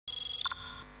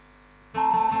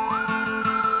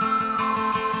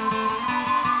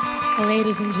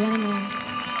Ladies and gentlemen,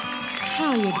 how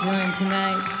are you doing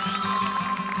tonight?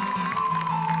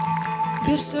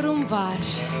 Bir sorum var.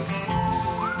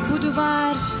 Bu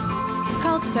duvar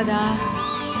kalksa da,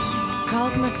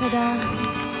 kalkmasa da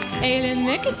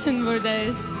eğlenmek için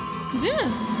buradayız. Değil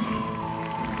mi?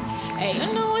 Hey,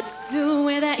 you know what to do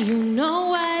with that, you know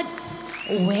what?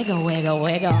 Wiggle, wiggle,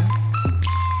 wiggle.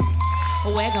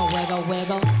 Wiggle, wiggle,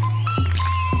 wiggle.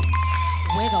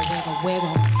 Wiggle, wiggle,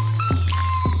 wiggle.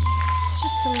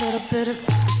 Just a little bit of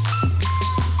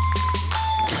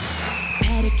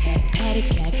patty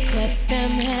cat, clap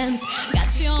them hands.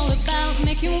 Got you all about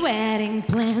making wedding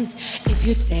plans. If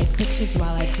you take pictures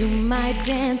while I do my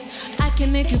dance, I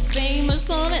can make you famous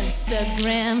on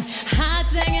Instagram. Hot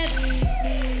dang it,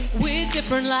 we're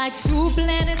different like two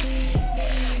planets.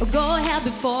 Go ahead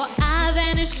before I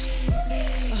vanish.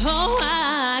 Oh,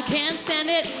 I can't stand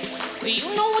it.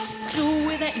 You know what to do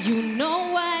with it, you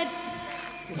know what?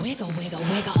 Wiggle, wiggle,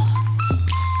 wiggle.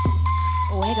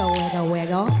 Wiggle, wiggle,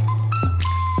 wiggle.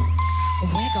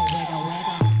 Wiggle, wiggle,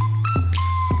 wiggle.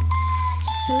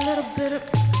 Just a little bit of...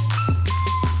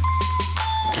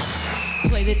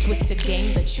 Play the twisted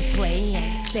game that you play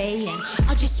and say, and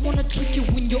I just wanna trick you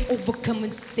when you're overcome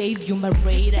and save you, my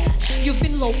radar. You've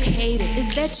been located,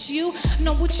 is that you?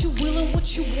 Know what you will and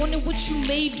what you want and what you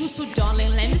may do. So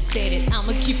darling, let me state it,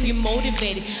 I'ma keep you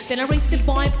motivated. Then I raise the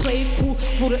bar and play it cool,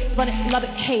 root it, run it, love it,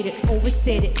 hate it,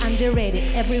 overstated,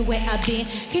 underrated, everywhere I've been.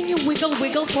 Can you wiggle,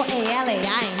 wiggle for ALA,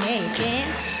 I ain't making.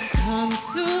 Come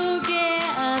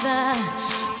together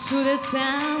to the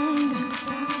sound.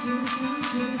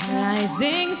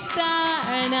 Rising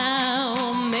star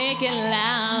now, make it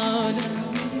loud.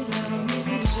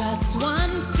 Just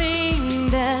one thing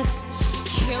that's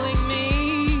killing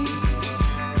me,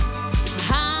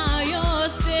 how you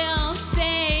still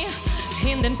stay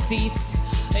in them seats.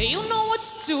 You know what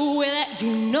to do with it,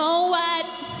 you know what?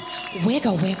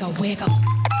 Wiggle, wiggle, wiggle.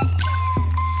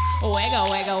 Wiggle,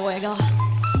 wiggle, wiggle.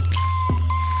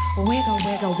 Wiggle,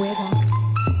 wiggle, wiggle.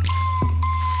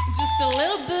 Just a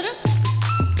little bit of...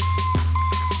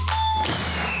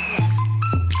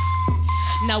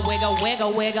 Now wiggle,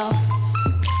 wiggle, wiggle.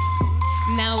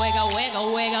 Now wiggle,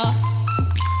 wiggle, wiggle.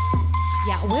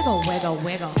 Yeah, wiggle, wiggle,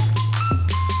 wiggle.